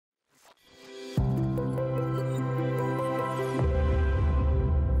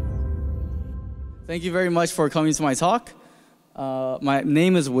Thank you very much for coming to my talk. My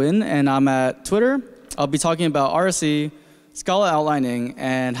name is Win, and I'm at Twitter. I'll be talking about RSC, Scala outlining,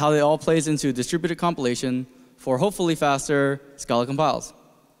 and how they all plays into distributed compilation for hopefully faster Scala compiles.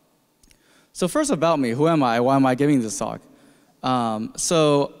 So first about me, who am I? Why am I giving this talk?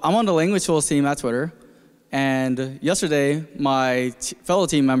 So I'm on the language tools team at Twitter, and yesterday my fellow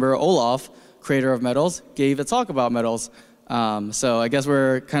team member, Olaf, creator of Metals, gave a talk about Metals. So I guess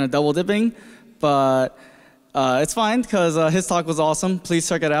we're kind of double dipping, but it's fine because his talk was awesome. Please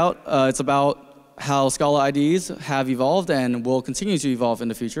check it out. It's about how Scala IDEs have evolved and will continue to evolve in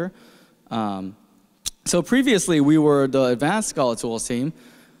the future. So previously we were the advanced Scala tools team,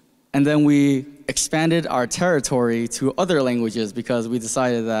 and then we expanded our territory to other languages because we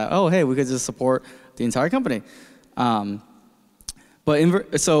decided that, oh, hey, we could just support the entire company. So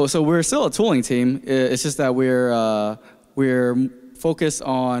we're still a tooling team. It's just that we're focused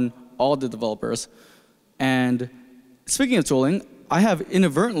on all the developers. And speaking of tooling, I have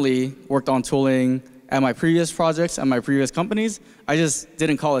inadvertently worked on tooling at my previous projects and my previous companies. I just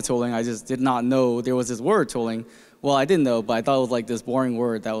didn't call it tooling. I just did not know there was this word tooling. Well, I didn't know, but I thought it was like this boring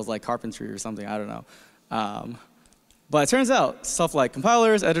word that was like carpentry or something. I don't know. But it turns out stuff like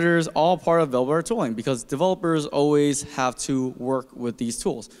compilers, editors, all part of developer tooling because developers always have to work with these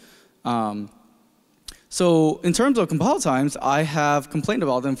tools. So in terms of compile times, I have complained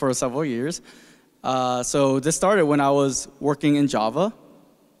about them for several years. So this started when I was working in Java.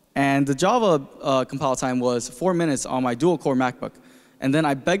 And the Java compile time was 4 minutes on my dual-core MacBook. And then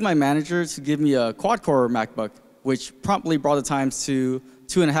I begged my manager to give me a quad-core MacBook, which promptly brought the times to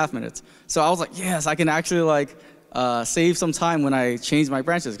 2.5 minutes. So I was like, yes, I can actually like save some time when I change my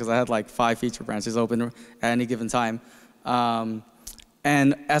branches, because I had like 5 feature branches open at any given time.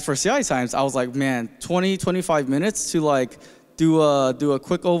 And as for CI times, I was like, man, 20, 25 minutes to like do a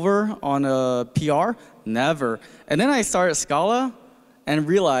quick over on a PR? Never. And then I started Scala and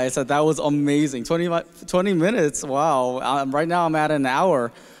realized that that was amazing. 20 minutes, wow. Right now I'm at an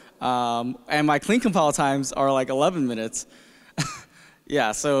hour. And my clean compile times are like 11 minutes.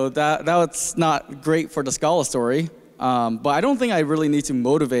 Yeah, so that's not great for the Scala story. But I don't think I really need to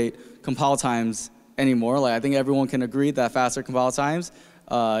motivate compile times anymore. Like, I think everyone can agree that faster compile times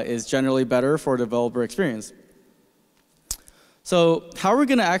is generally better for developer experience. So how are we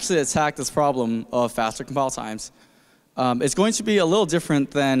going to actually attack this problem of faster compile times? It's going to be a little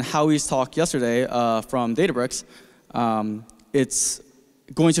different than Howie's talk yesterday from Databricks. It's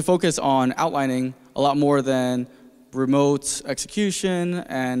going to focus on outlining a lot more than remote execution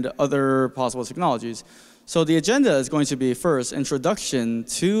and other possible technologies. So the agenda is going to be first, introduction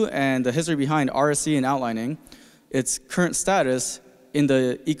to and the history behind RSC and outlining, its current status in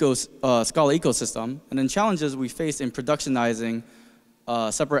the Scala ecosystem, and then challenges we face in productionizing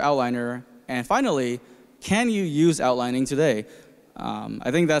a separate outliner, and finally, can you use outlining today?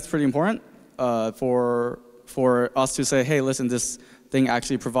 I think that's pretty important for us to say, hey, listen, this thing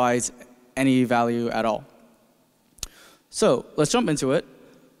actually provides any value at all. So let's jump into it.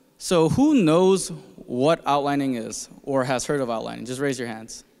 So who knows what outlining is or has heard of outlining? Just raise your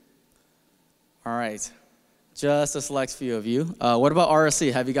hands. All right. Just a select few of you. What about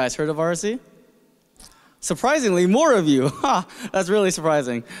RSC? Have you guys heard of RSC? Surprisingly, more of you. That's really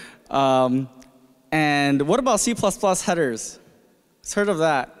surprising. And what about C++ headers? Who's heard of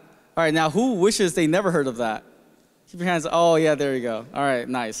that? All right, now who wishes they never heard of that? Keep your hands. Oh, yeah, there you go. All right,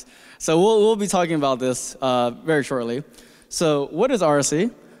 nice. So we'll be talking about this very shortly. So what is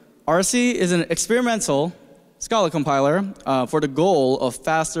RSC? RSC is an experimental Scala compiler for the goal of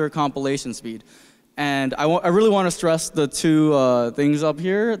faster compilation speed. And I really want to stress the two things up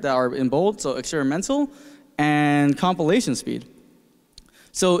here that are in bold, so experimental and compilation speed.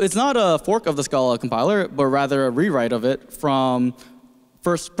 So it's not a fork of the Scala compiler, but rather a rewrite of it from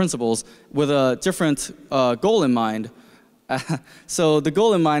first principles with a different goal in mind. So the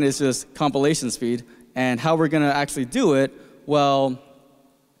goal in mind is just compilation speed. And how we're going to actually do it, well,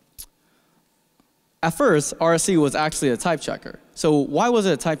 at first, RSC was actually a type checker. So why was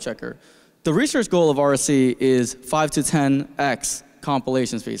it a type checker? The research goal of RSC is 5 to 10x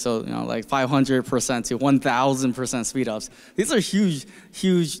compilation speed. So, like 500% to 1,000% speed ups. These are huge,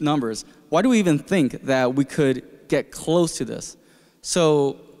 huge numbers. Why do we even think that we could get close to this?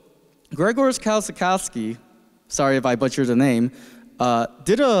 So Grzegorz Kowalski, sorry if I butchered the name,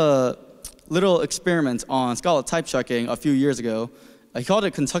 did a little experiment on Scala type checking a few years ago. He called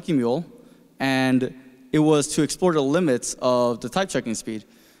it Kentucky Mule, and it was to explore the limits of the type checking speed.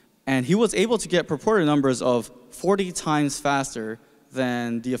 And he was able to get purported numbers of 40 times faster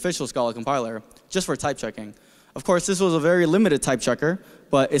than the official Scala compiler just for type checking. Of course, this was a very limited type checker,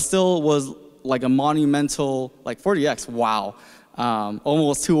 but it still was like a monumental, like 40x, wow.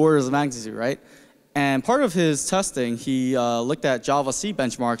 Almost 2 orders of magnitude, right? And part of his testing, he looked at Java C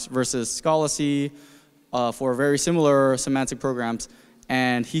benchmarks versus Scala C for very similar semantic programs.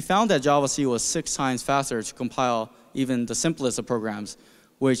 And he found that Java C was 6 times faster to compile even the simplest of programs,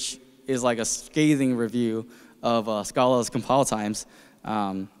 which is like a scathing review of Scala's compile times.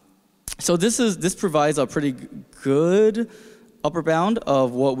 So this provides a pretty good upper bound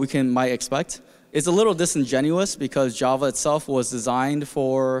of what we might expect. It's a little disingenuous because Java itself was designed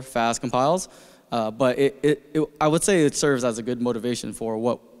for fast compiles, but I would say it serves as a good motivation for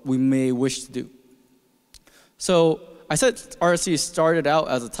what we may wish to do. So I said RSC started out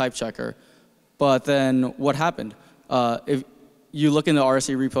as a type checker, but then what happened? If you look in the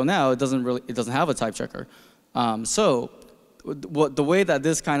RSC repo now, it doesn't have a type checker. So the way that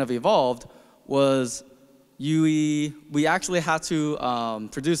this kind of evolved was we actually had to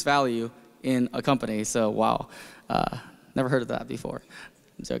produce value in a company. So wow, never heard of that before.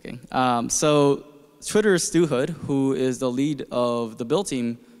 I'm joking. So Twitter's Stu Hood, who is the lead of the build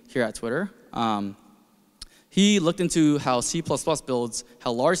team here at Twitter, he looked into how C++ builds,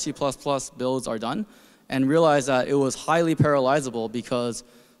 how large C++ builds are done, and realized that it was highly parallelizable because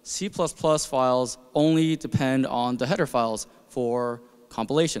C++ files only depend on the header files for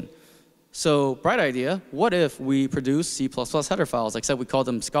compilation. So bright idea, what if we produce C++ header files, except we call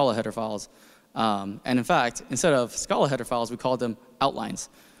them Scala header files. And in fact, instead of Scala header files, we call them outlines.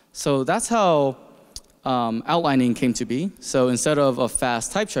 So that's how outlining came to be. So instead of a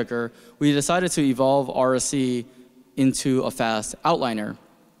fast type checker, we decided to evolve RSC into a fast outliner.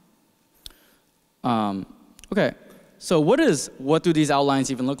 Okay, so what do these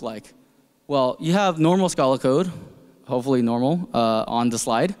outlines even look like? Well, you have normal Scala code, hopefully normal, on the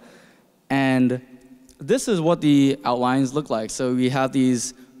slide. And this is what the outlines look like. So we have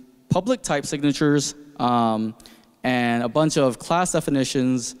these public type signatures and a bunch of class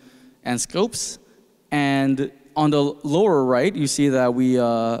definitions and scopes. And on the lower right, you see that we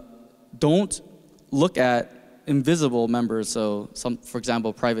don't look at invisible members, so for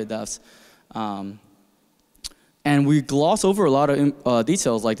example, private defs. And we gloss over a lot of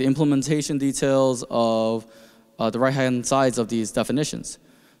details, like the implementation details of the right-hand sides of these definitions.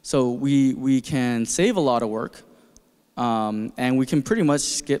 So we can save a lot of work, and we can pretty much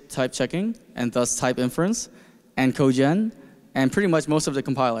skip type checking, and thus type inference, and cogen, and pretty much most of the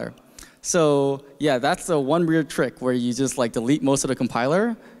compiler. So yeah, that's the one weird trick where you just like delete most of the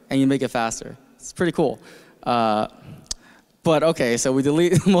compiler, and you make it faster. It's pretty cool. But okay, so we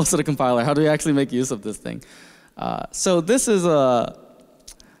delete most of the compiler. How do we actually make use of this thing? So this is a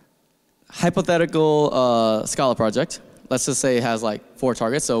hypothetical Scala project. Let's just say it has like 4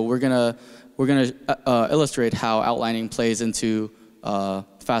 targets. So we're gonna illustrate how outlining plays into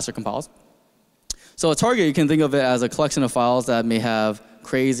faster compiles. So a target, you can think of it as a collection of files that may have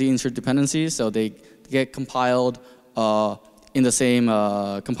crazy interdependencies. So they get compiled in the same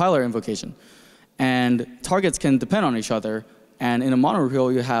compiler invocation. And targets can depend on each other. And in a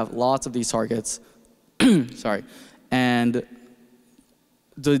monorepo, you have lots of these targets. Sorry. And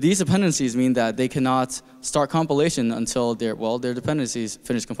these dependencies mean that they cannot start compilation until their dependencies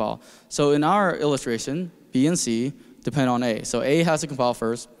finish compile. So in our illustration, B and C depend on A. So A has to compile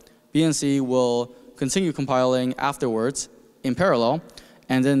first. B and C will continue compiling afterwards in parallel.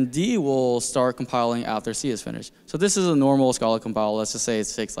 And then D will start compiling after C is finished. So this is a normal Scala compile. Let's just say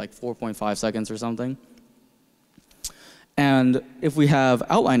it takes like 4.5 seconds or something. And if we have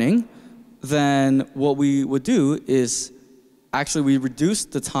outlining, then what we would do is actually we reduce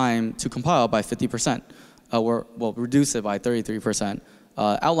the time to compile by 50%. Reduce it by 33%.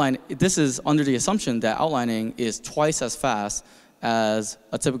 This is under the assumption that outlining is twice as fast as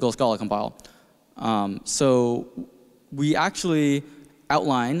a typical Scala compile. So we actually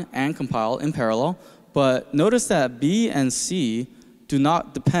outline and compile in parallel, but notice that B and C do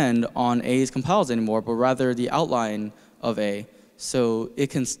not depend on A's compiles anymore, but rather the outline of A. So it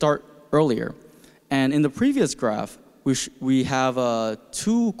can start earlier. And in the previous graph, we have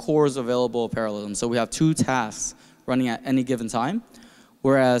 2 cores available parallelism. So we have 2 tasks running at any given time.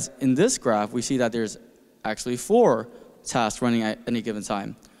 Whereas in this graph, we see that there's actually 4 tasks running at any given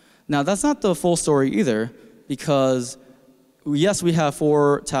time. Now, that's not the full story either, because yes, we have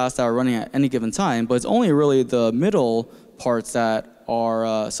 4 tasks that are running at any given time, but it's only really the middle parts that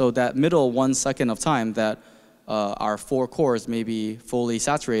are, so that middle 1 second of time that our 4 cores may be fully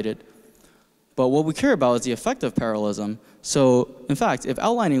saturated. But what we care about is the effect of parallelism. So in fact, if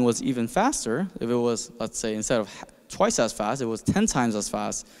outlining was even faster, if it was, let's say, instead of twice as fast, it was 10 times as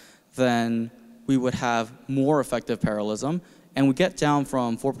fast, then we would have more effective parallelism, And we get down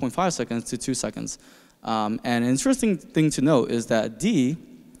from 4.5 seconds to 2 seconds. And an interesting thing to note is that D,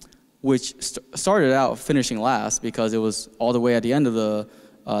 which started out finishing last because it was all the way at the end of the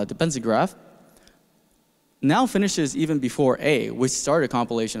dependency graph, now finishes even before A, which started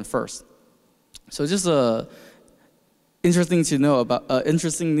compilation first. So just interesting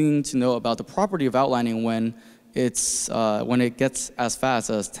thing to know about the property of outlining when it gets as fast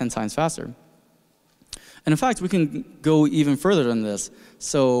as 10 times faster. And in fact, we can go even further than this.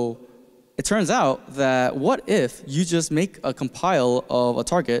 So it turns out that what if you just make a compile of a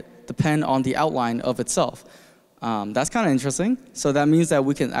target depend on the outline of itself? That's kind of interesting. So that means that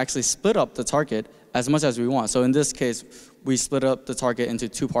we can actually split up the target as much as we want. So in this case, we split up the target into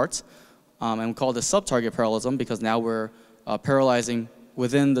 2 parts. And we call this sub-target parallelism because now we're parallelizing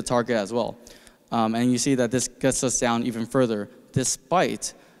within the target as well. And you see that this gets us down even further,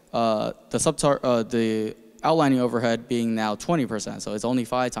 despite the outlining overhead being now 20%. So it's only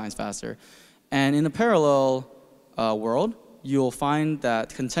 5 times faster. And in a parallel world, you'll find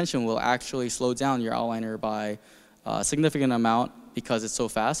that contention will actually slow down your outliner by a significant amount because it's so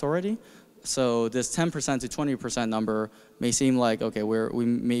fast already. So this 10% to 20% number may seem like, okay, we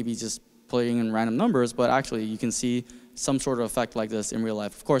may be just putting in random numbers, but actually you can see some sort of effect like this in real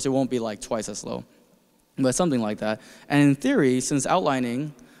life. Of course, it won't be like twice as slow, but something like that. And in theory, since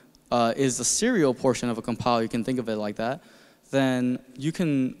outlining is the serial portion of a compile, you can think of it like that, then you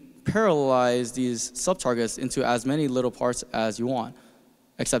can parallelize these subtargets into as many little parts as you want,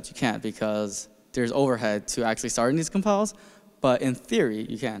 except you can't because there's overhead to actually starting these compiles, but in theory,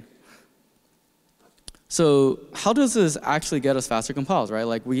 you can. So how does this actually get us faster compiles, right?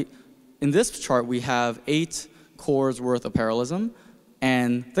 Like in this chart, we have 8 cores worth of parallelism,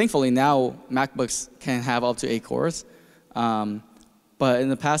 and thankfully now MacBooks can have up to 8 cores. But in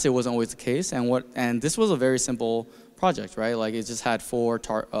the past, it wasn't always the case, and this was a very simple project, right? Like it just had 4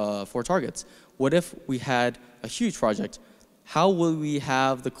 targets. What if we had a huge project? How will we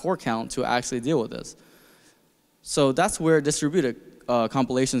have the core count to actually deal with this? So that's where distributed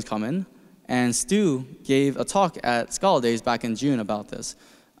compilations come in. And Stu gave a talk at Scala Days back in June about this.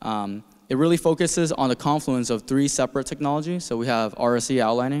 It really focuses on the confluence of 3 separate technologies. So we have RSE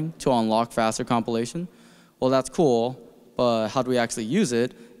outlining to unlock faster compilation. Well, that's cool, but how do we actually use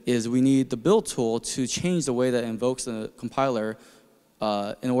it is we need the build tool to change the way that it invokes the compiler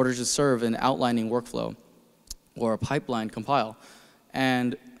in order to serve an outlining workflow or a pipeline compile.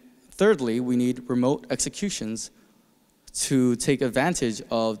 And thirdly, we need remote executions to take advantage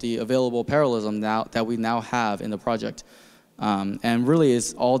of the available parallelism that we now have in the project. And really,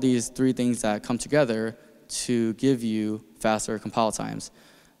 it's all these 3 things that come together to give you faster compile times.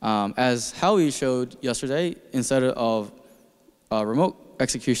 As Howie showed yesterday, instead of remote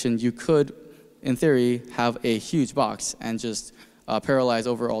execution, you could, in theory, have a huge box and just parallelize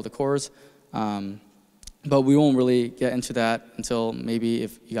over all the cores. But we won't really get into that until maybe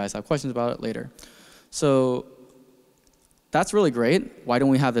if you guys have questions about it later. So that's really great. Why don't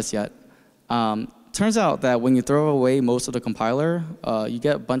we have this yet? Turns out that when you throw away most of the compiler, you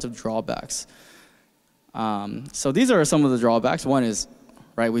get a bunch of drawbacks. So these are some of the drawbacks. One is,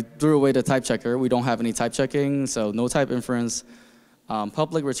 right, we threw away the type checker. We don't have any type checking, so no type inference.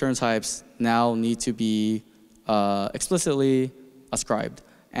 Public return types now need to be explicitly ascribed.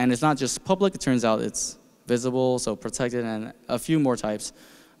 And it's not just public, it turns out it's visible, so protected, and a few more types.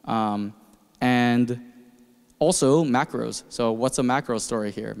 And also macros. So what's a macro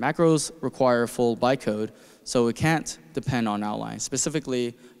story here? Macros require full bytecode, so it can't depend on outline.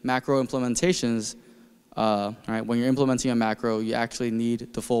 Specifically, macro implementations, right, when you're implementing a macro, you actually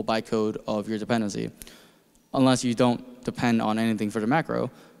need the full bytecode of your dependency, unless you don't depend on anything for the macro,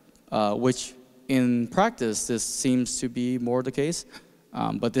 which in practice, this seems to be more the case.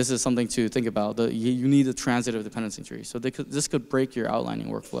 But this is something to think about. You need a transitive dependency tree. So this could break your outlining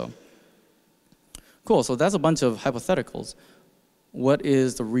workflow. Cool, so that's a bunch of hypotheticals. What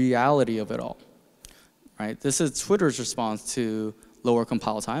is the reality of it all? Right? This is Twitter's response to lower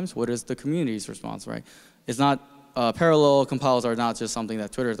compile times. What is the community's response, right? It's not, parallel compiles are not just something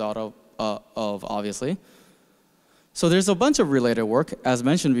that Twitter thought of obviously. So there's a bunch of related work. As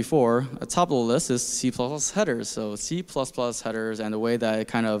mentioned before, at the top of the list is C++ headers. So C++ headers and the way that it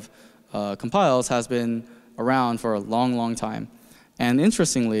kind of compiles has been around for a long, long time. And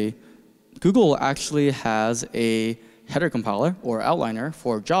interestingly, Google actually has a header compiler or outliner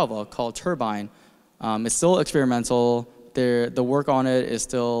for Java called Turbine. It's still experimental. The work on it is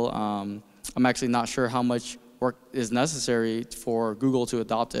still, I'm actually not sure how much work is necessary for Google to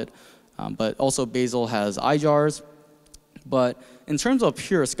adopt it. But also Bazel has iJars. But in terms of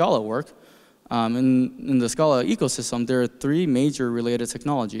pure Scala work, In the Scala ecosystem, there are three major related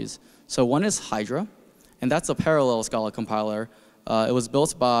technologies. So one is Hydra, and that's a parallel Scala compiler. It was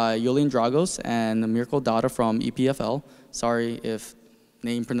built by Julian Dragos and Mirko Dada from EPFL. Sorry if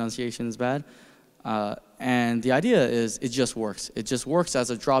name pronunciation is bad. And the idea is it just works. It just works as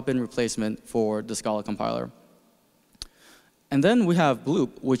a drop-in replacement for the Scala compiler. And then we have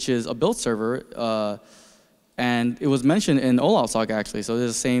Bloop, which is a build server. And it was mentioned in Olaf's talk, actually. So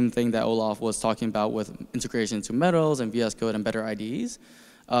it's the same thing that Olaf was talking about with integration into Metals and VS Code and better IDEs.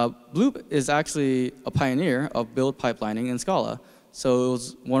 Bloop is actually a pioneer of build pipelining in Scala. So it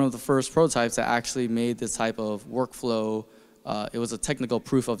was one of the first prototypes that actually made this type of workflow. It was a technical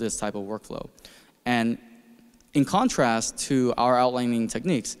proof of this type of workflow. And in contrast to our outlining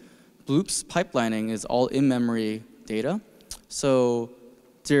techniques, Bloop's pipelining is all in-memory data. So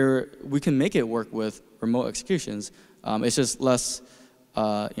we can make it work with remote executions. It's just less,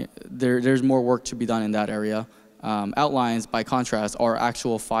 there's more work to be done in that area. Outlines, by contrast, are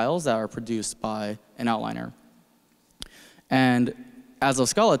actual files that are produced by an outliner. And as of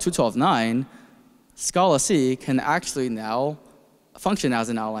Scala 2.12.9, Scala C can actually now function as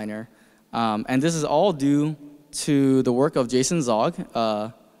an outliner. And this is all due to the work of Jason Zog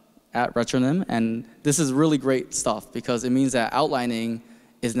at Retronym. And this is really great stuff because it means that outlining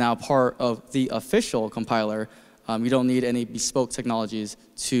is now part of the official compiler. You don't need any bespoke technologies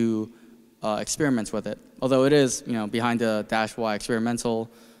to experiment with it. Although it is, behind the -y experimental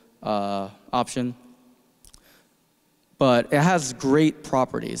option. But it has great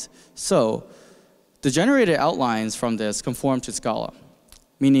properties. So the generated outlines from this conform to Scala,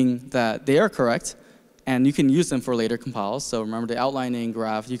 meaning that they are correct, and you can use them for later compiles. So remember the outlining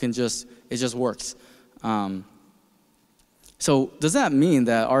graph, it just works. So does that mean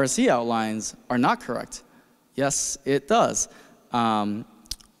that RSC outlines are not correct? Yes, it does.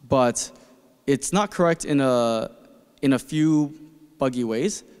 But it's not correct in a few buggy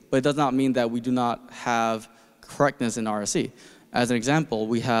ways, but it does not mean that we do not have correctness in RSC. As an example,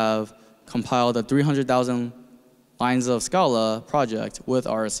 we have compiled a 300,000 lines of Scala project with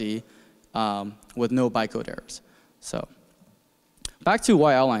RSC with no bytecode errors. So back to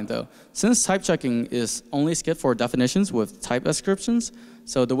why outline though. Since type checking is only skipped for definitions with type descriptions,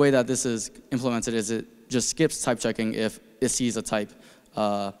 so the way that this is implemented is it just skips type checking if it sees a type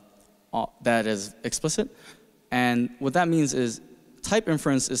that is explicit. And what that means is type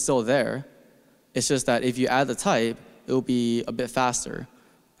inference is still there. It's just that if you add the type, it will be a bit faster.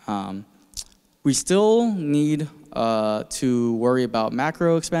 We still need to worry about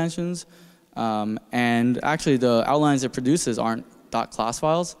macro expansions. And actually, the outlines it produces aren't .class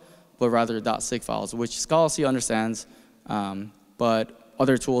files, but rather .sig files, which Scala C understands. But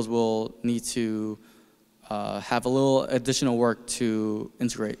other tools will need to have a little additional work to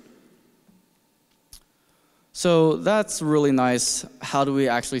integrate. So that's really nice. How do we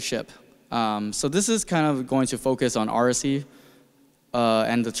actually ship? So this is kind of going to focus on RSC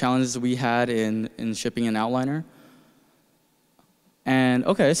and the challenges we had in shipping an outliner. And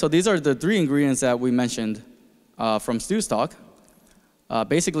OK, so these are the three ingredients that we mentioned from Stu's talk.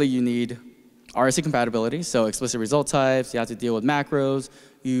 Basically, you need RSC compatibility, so explicit result types. You have to deal with macros.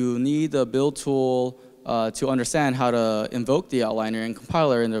 You need the build tool to understand how to invoke the outliner and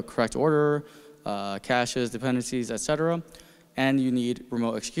compiler in the correct order, caches, dependencies, etc. And you need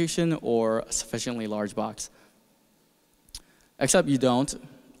remote execution or a sufficiently large box. Except you don't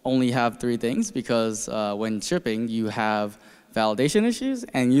only have three things because when shipping, you have validation issues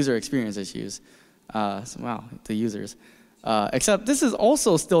and user experience issues. So, wow, the users. Except this is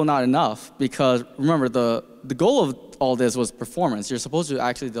also still not enough because remember the goal of all this was performance. You're supposed to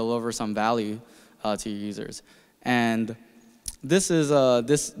actually deliver some value to your users. And this is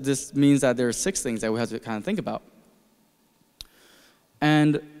this means that there are 6 things that we have to kind of think about.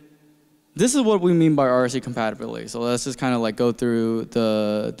 And this is what we mean by RSC compatibility. So let's just kind of like go through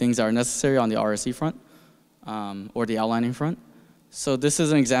the things that are necessary on the RSC front or the outlining front. So this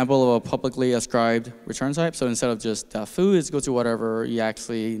is an example of a publicly ascribed return type. So instead of just foo, it's go to whatever, you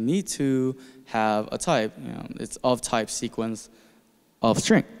actually need to have a type. It's of type sequence of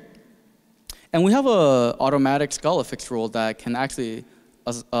string. And we have an automatic Scala fix rule that can actually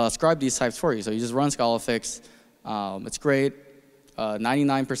ascribe these types for you. So you just run Scala fix. It's great.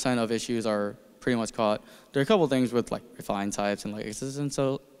 99% of issues are pretty much caught. There are a couple things with like refined types and like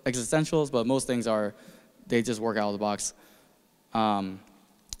existentials, but most things they just work out of the box.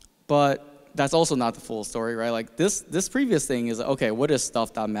 But that's also not the full story, right? Like this previous thing is, okay, what is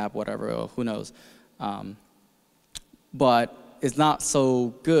stuff.map, whatever, who knows? But it's not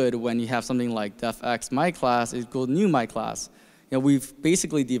so good when you have something like defx my class equals new my class. we've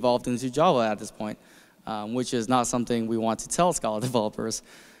basically devolved into Java at this point, which is not something we want to tell Scala developers.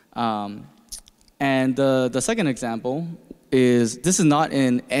 And the second example is this is not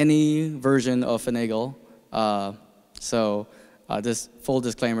in any version of Finagle. This full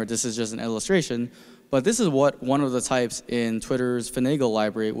disclaimer, this is just an illustration. But this is what one of the types in Twitter's Finagle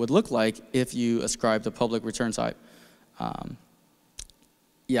library would look like if you ascribe the public return type.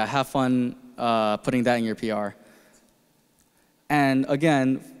 Yeah, have fun putting that in your PR. And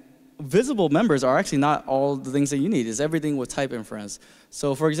again, visible members are actually not all the things that you need. It's everything with type inference.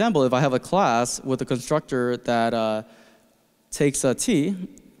 So for example, if I have a class with a constructor that takes a t,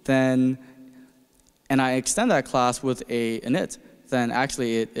 and I extend that class with an init, then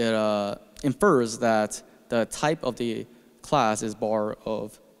actually it infers that the type of the class is bar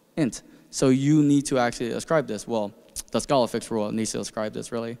of int. So you need to actually ascribe this. Well, the Scala fix rule needs to ascribe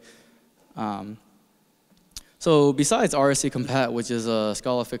this, really. So besides RSC compat, which is a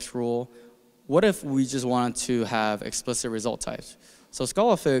Scala fix rule, what if we just wanted to have explicit result types? So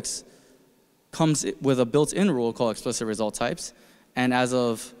Scala fix comes with a built-in rule called explicit result types. And as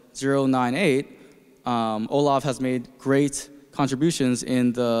of 0.98, Olaf has made great contributions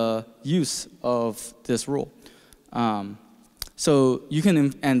in the use of this rule. So you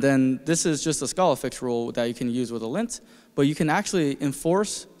can, and then this is just a Scala fix rule that you can use with a lint, but you can actually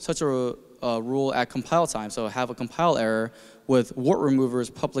enforce such a rule at compile time. So have a compile error with wart remover's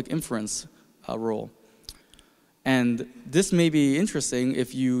public inference rule. And this may be interesting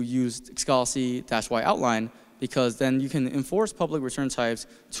if you use Scala C-Y outline, because then you can enforce public return types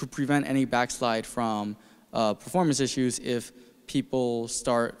to prevent any backslide from performance issues if people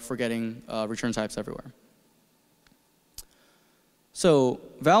start forgetting return types everywhere. So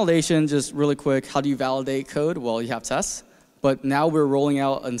validation, just really quick, how do you validate code? Well, you have tests, but now we're rolling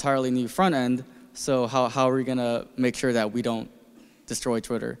out an entirely new front end, so how are we gonna make sure that we don't destroy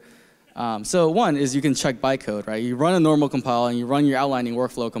Twitter? So one is you can check bytecode, right? You run a normal compile and you run your outlining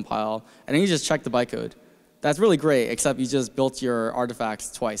workflow compile, and then you just check the bytecode. That's really great, except you just built your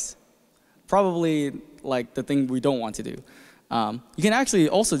artifacts twice. Probably like the thing we don't want to do. You can actually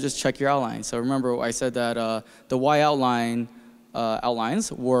also just check your outline. So remember I said that the Y outline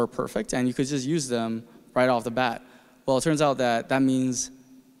outlines were perfect, and you could just use them right off the bat. Well, it turns out that that means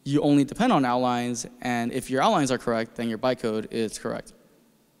you only depend on outlines, and if your outlines are correct, then your bytecode is correct.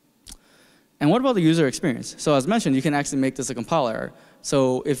 And what about the user experience? So as mentioned, you can actually make this a compile error.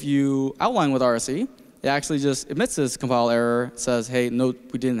 So if you outline with RSC, it actually just emits this compile error, says, hey, note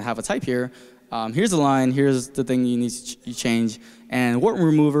we didn't have a type here. Here's the line, here's the thing you need to change. And wart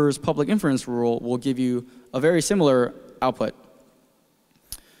remover's public inference rule will give you a very similar output.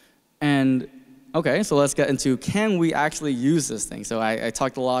 And OK, so let's get into, can we actually use this thing? So I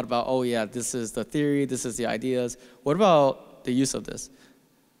talked a lot about, oh, yeah, this is the theory, this is the ideas. What about the use of this?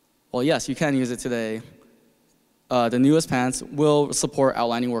 Well, yes, you can use it today. The newest pants will support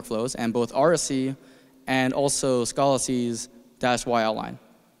outlining workflows, and both RSC and also Scala C's -y outline.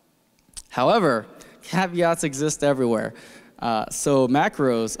 However, caveats exist everywhere. So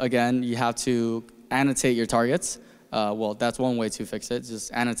macros, again, you have to annotate your targets. Well, that's one way to fix it.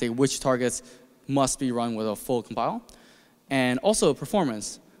 Just annotate which targets must be run with a full compile. And also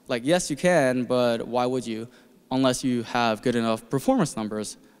performance. Like, yes, you can, but why would you? Unless you have good enough performance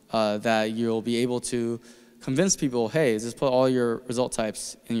numbers that you'll be able to convince people, hey, just put all your result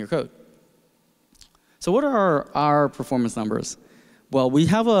types in your code. So what are our performance numbers? Well, we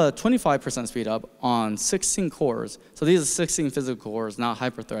have a 25% speed up on 16 cores. So these are 16 physical cores, not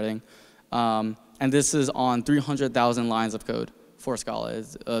hyperthreading. And this is on 300,000 lines of code for Scala.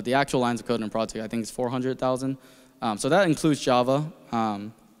 The actual lines of code in project, I think, is 400,000. So that includes Java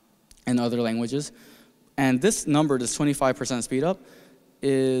and other languages. And this number, this 25% speed up,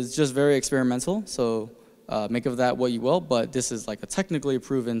 is just very experimental. So make of that what you will. But this is like a technically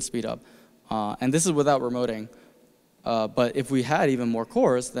proven speed up. And this is without remoting. But if we had even more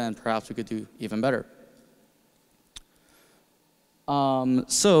cores, then perhaps we could do even better.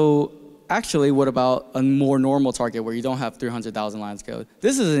 So actually, what about a more normal target where you don't have 300,000 lines of code?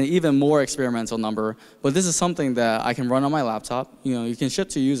 This is an even more experimental number, but this is something that I can run on my laptop. You can ship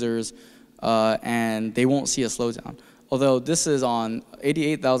to users, and they won't see a slowdown. Although this is on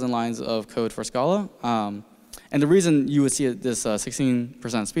 88,000 lines of code for Scala. And the reason you would see this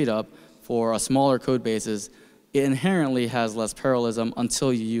 16% speed up for a smaller code base is it inherently has less parallelism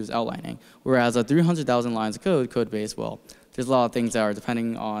until you use outlining. Whereas a 300,000 lines of code base, well, there's a lot of things that are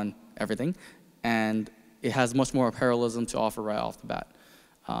depending on everything, and it has much more parallelism to offer right off the bat.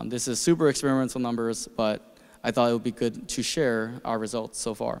 This is super experimental numbers, but I thought it would be good to share our results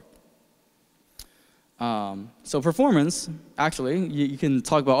so far. So performance, actually, you can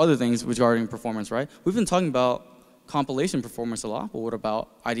talk about other things regarding performance, right? We've been talking about compilation performance a lot, but what about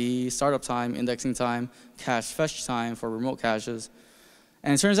IDE startup time, indexing time, cache fetch time for remote caches?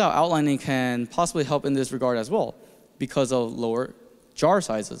 And it turns out outlining can possibly help in this regard as well because of lower jar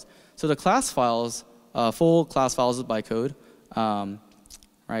sizes. So the class files, full class files with bytecode,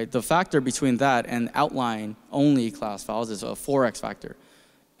 right? The factor between that and outline-only class files is a 4x factor.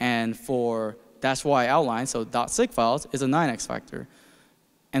 And for -y outline, so .sig files, is a 9x factor.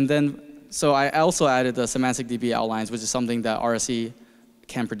 And then, so I also added the semantic DB outlines, which is something that RSE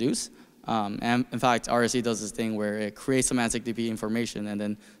can produce. And in fact, RSE does this thing where it creates semantic DB information and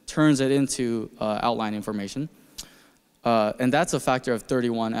then turns it into outline information. And that's a factor of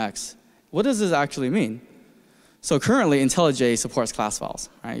 31x. What does this actually mean? So currently, IntelliJ supports class files.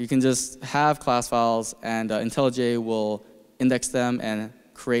 Right? You can just have class files, and IntelliJ will index them and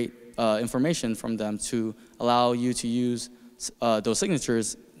create information from them to allow you to use those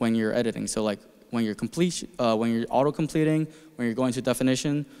signatures when you're editing. So like when you're auto-completing, when you're going to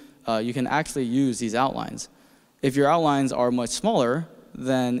definition, you can actually use these outlines. If your outlines are much smaller,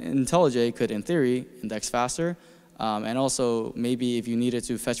 then IntelliJ could, in theory, index faster. And also, maybe if you needed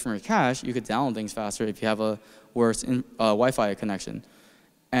to fetch from your cache, you could download things faster if you have a worse Wi-Fi connection.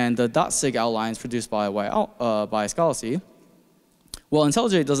 And the .sig outlines produced by Scala, well,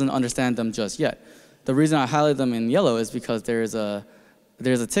 IntelliJ doesn't understand them just yet. The reason I highlight them in yellow is because there's a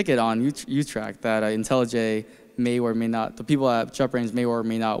ticket on UTrack that IntelliJ may or may not, the people at JetBrains may or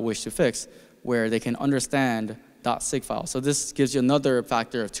may not wish to fix, where they can understand .sig files. So this gives you another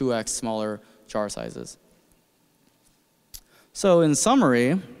factor of 2x smaller jar sizes. So in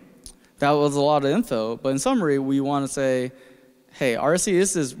summary, that was a lot of info, but in summary, we want to say, hey, RSE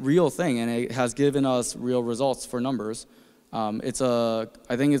is this real thing, and it has given us real results for numbers. I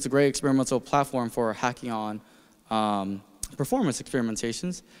think it's a great experimental platform for hacking on performance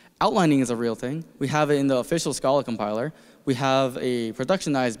experimentations. Outlining is a real thing. We have it in the official Scala compiler. We have a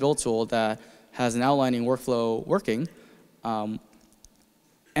productionized build tool that has an outlining workflow working.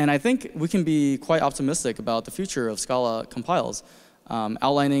 And I think we can be quite optimistic about the future of Scala compiles.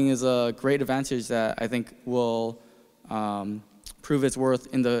 Outlining is a great advantage that I think will prove its worth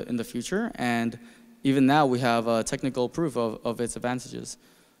in the future. And even now, we have technical proof of its advantages.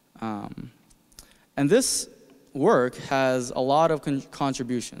 And this work has a lot of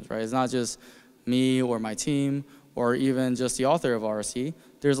contributions, right? It's not just me or my team or even just the author of RSE.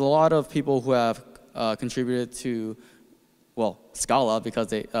 There's a lot of people who have contributed to, well, Scala,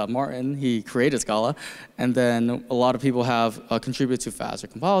 because Martin, he created Scala. And then a lot of people have contributed to faster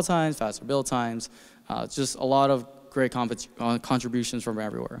compile times, faster build times, just a lot of great contributions from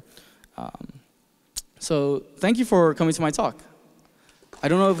everywhere. So thank you for coming to my talk. I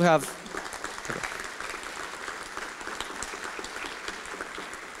don't know if we have...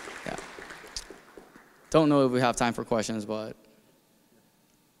 Yeah. Don't know if we have time for questions, but...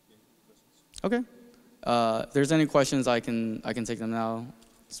 Okay. If there's any questions, I can take them now.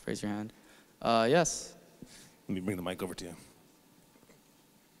 Just raise your hand. Yes? Let me bring the mic over to you.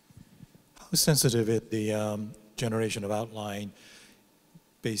 How sensitive is the generation of outline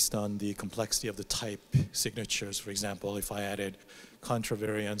based on the complexity of the type signatures? For example, if I added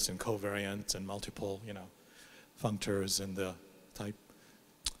contravariants and covariants and multiple, functors in the type?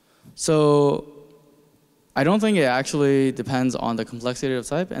 So I don't think it actually depends on the complexity of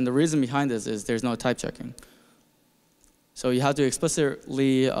type, and the reason behind this is there's no type checking. So you have to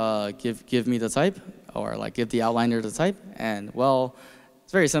explicitly give me the type, or like give the outliner the type, and well,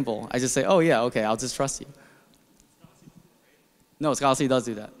 it's very simple. I just say, oh yeah, okay, I'll just trust you. No, Scala does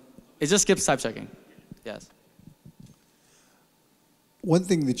do that. It just skips type checking. Yes. One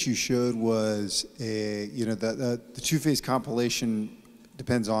thing that you showed was the two-phase compilation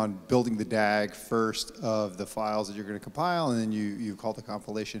depends on building the DAG first of the files that you're going to compile, and then you call the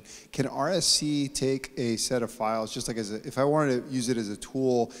compilation. Can RSC take a set of files, just like if I wanted to use it as a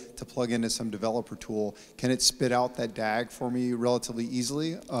tool to plug into some developer tool, can it spit out that DAG for me relatively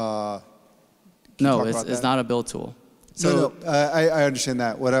easily? No, it's not a build tool. So no, I understand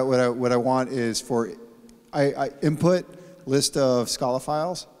that. What I want is I input list of Scala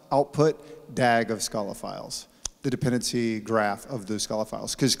files, output DAG of Scala files, the dependency graph of those Scala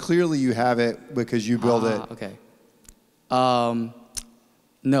files, because clearly you have it because you build it. Okay. No,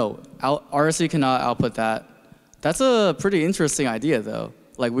 RSC cannot output that. That's a pretty interesting idea, though.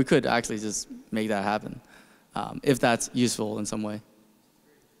 Like we could actually just make that happen, if that's useful in some way.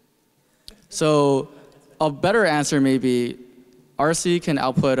 So a better answer may be RSC can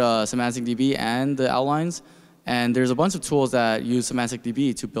output semantic DB and the outlines, and there's a bunch of tools that use semantic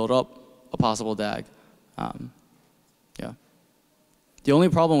DB to build up a possible DAG. Yeah. The only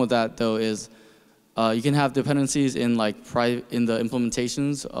problem with that, though, is you can have dependencies in in the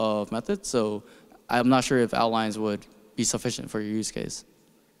implementations of methods. So I'm not sure if outlines would be sufficient for your use case.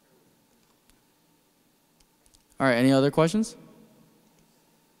 All right, any other questions?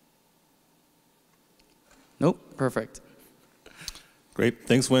 Nope, perfect. Great,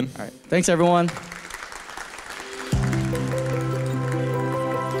 thanks, Win. All right, thanks everyone.